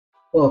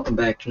Welcome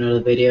back to another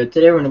video.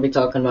 Today we're going to be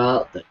talking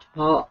about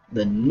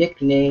the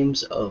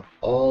nicknames of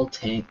all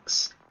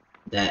tanks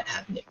that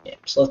have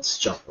nicknames. Let's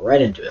jump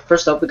right into it.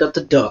 First up, we got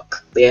the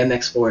Duck, the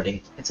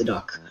AMX-40. It's a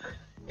duck.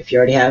 If you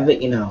already have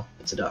it, you know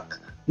it's a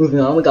duck. Moving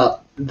on, we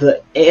got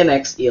the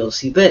AMX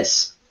ELC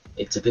Bis.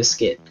 It's a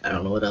biscuit. I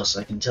don't know what else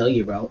I can tell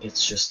you, bro.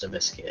 It's just a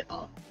biscuit.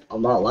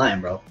 I'm not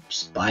lying, bro.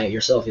 Just buy it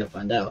yourself, you'll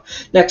find out.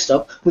 Next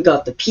up, we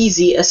got the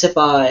PZ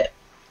SFI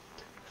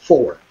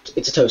 4.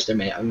 It's a toaster,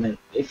 man. I mean,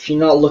 if you're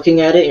not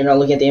looking at it, you're not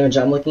looking at the image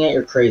I'm looking at,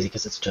 you're crazy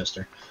because it's a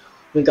toaster.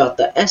 We got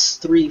the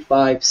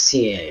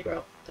S35CA,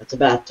 bro. That's a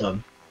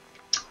bathtub.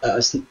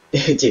 Dude,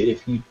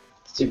 if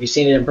you've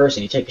seen it in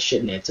person, you take a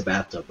shit in it, it's a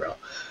bathtub, bro.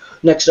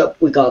 Next up,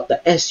 we got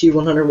the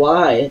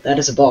SU100Y. That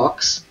is a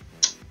box.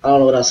 I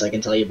don't know what else I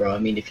can tell you, bro. I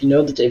mean, if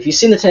you've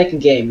seen the tank in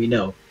game, you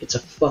know it's a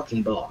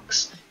fucking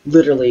box.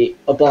 Literally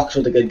a box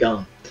with a good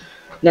gun.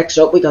 Next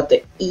up, we got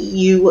the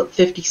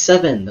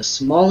EU-57, the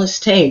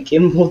smallest tank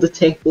in the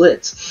Tank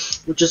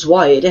Blitz, which is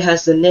why it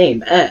has the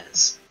name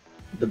as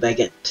the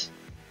Baguette.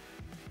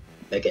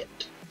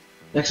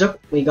 Next up,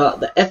 we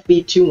got the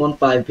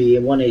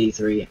FB215B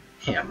 183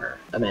 Hammer.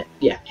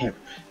 Hammer.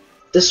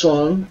 This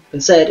one,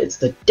 instead, it's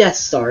the Death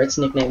Star. Its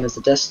nickname is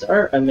the Death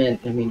Star. I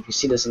mean, if you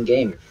see this in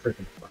game, you're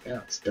freaking fucking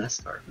out. It's Death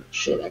Star.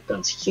 Shit, that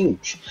gun's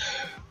huge.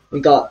 We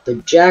got the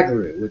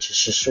Jaggeru, which is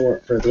just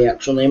short for the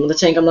actual name of the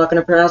tank I'm not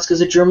going to pronounce because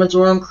the Germans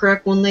were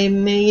incorrect when they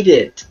named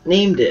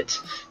it.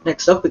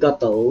 Next up, we got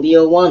the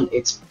Leo 1.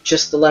 It's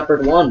just the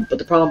Leopard 1, but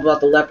the problem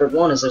about the Leopard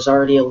 1 is there's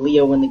already a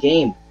Leo in the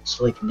game,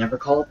 so they can never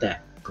call it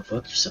that. Go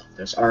fuck yourself.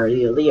 There's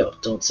already a Leo.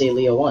 Don't say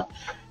Leo 1.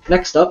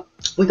 Next up,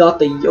 we got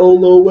the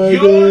YOLO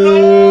Wagon. I'm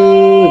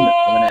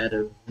going to add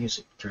a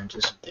music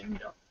transition there, you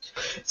know.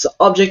 It's the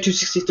Object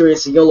 263.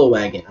 It's the YOLO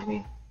Wagon. I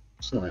mean,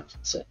 it's not else to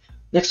say.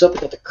 Next up, we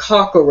got the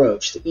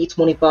Cockroach, the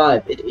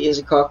E25. It is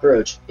a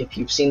cockroach. If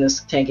you've seen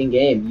this tank in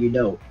game, you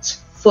know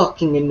it's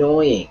fucking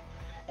annoying.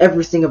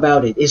 Everything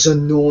about it is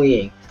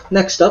annoying.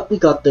 Next up, we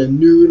got the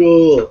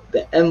Noodle,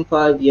 the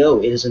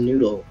M5Yo. It is a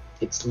noodle.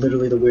 It's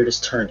literally the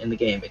weirdest turn in the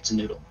game. It's a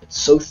noodle.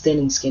 It's so thin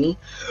and skinny.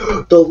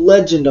 The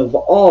legend of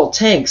all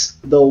tanks,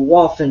 the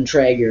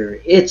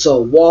Waffenträger. It's a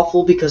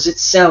waffle because it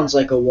sounds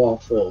like a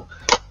waffle.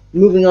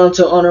 Moving on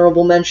to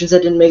honorable mentions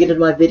that didn't make it into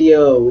my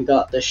video, we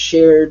got the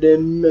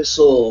Sheridan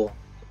Missile.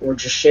 Or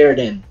just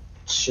Sheridan.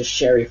 It's just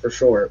Sherry for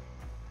short.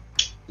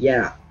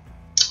 Yeah.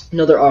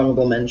 Another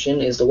honorable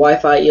mention is the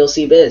Wi-Fi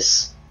ELC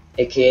Bis,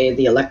 aka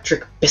the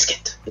Electric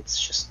Biscuit.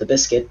 It's just the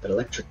biscuit, but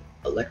electric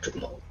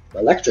mode.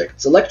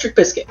 It's electric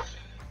biscuit.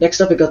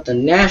 Next up, we got the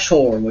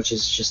Nashorn, which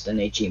is just an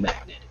HE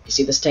magnet. If you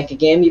see this tank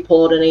again, you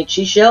pull out an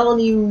HE shell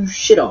and you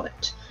shit on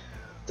it.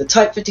 The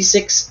Type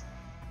 56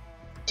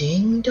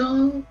 Ding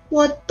Dong?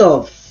 What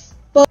the